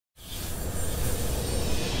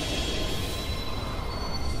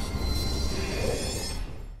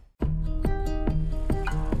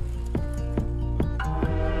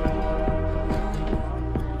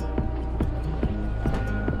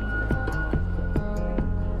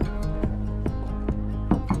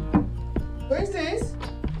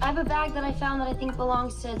have a bag that I found that I think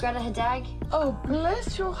belongs to Greta Hadag. Oh,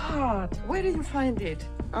 bless your heart. Where did you find it?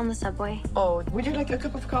 On the subway. Oh, would you like a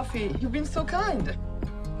cup of coffee? You've been so kind.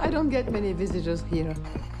 I don't get many visitors here.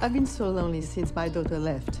 I've been so lonely since my daughter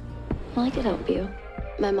left. Well, I could help you.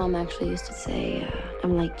 My mom actually used to say,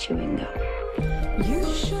 I'm like chewing gum.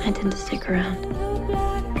 I tend to stick around.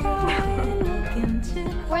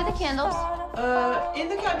 Where are the candles? In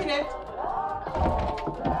the cabinet.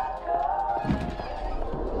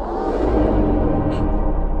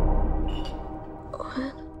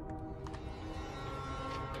 What?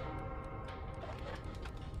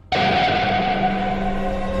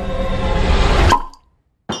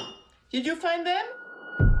 Did you find them?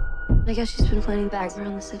 I guess she's been planting bags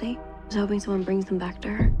around the city. I was hoping someone brings them back to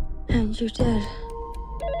her. And you did.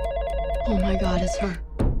 Oh my God, it's her.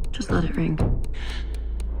 Just let it ring.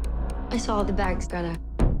 I saw the bags, Greta,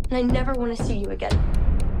 and I never want to see you again.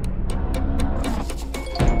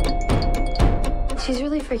 She's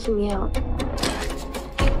really freaking me out.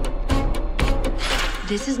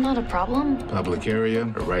 This is not a problem. Public area,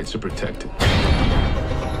 her rights are protected.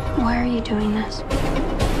 Why are you doing this?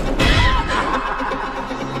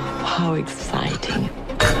 How exciting.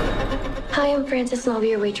 Hi, I'm Frances, and I'll be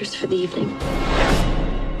your waitress for the evening.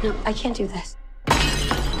 No, I can't do this.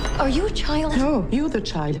 Are you a child? No, you're the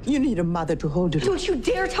child. You need a mother to hold you. Don't you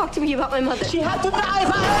dare talk to me about my mother. She had to die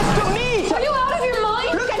for us to meet! Are you out of your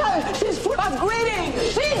mind? Look at her! She's full of greeting!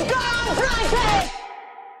 She's gone, Frances!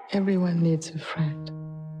 Everyone needs a friend.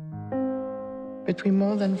 But we're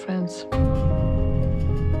more than friends.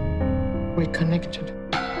 We're connected.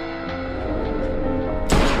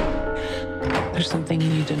 There's something you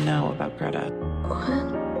need to know about Greta.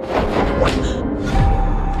 What?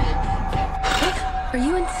 Are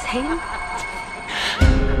you insane?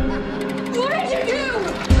 What did you do?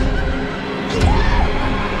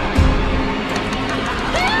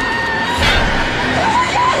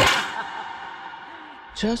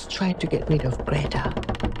 Just try to get rid of Greta.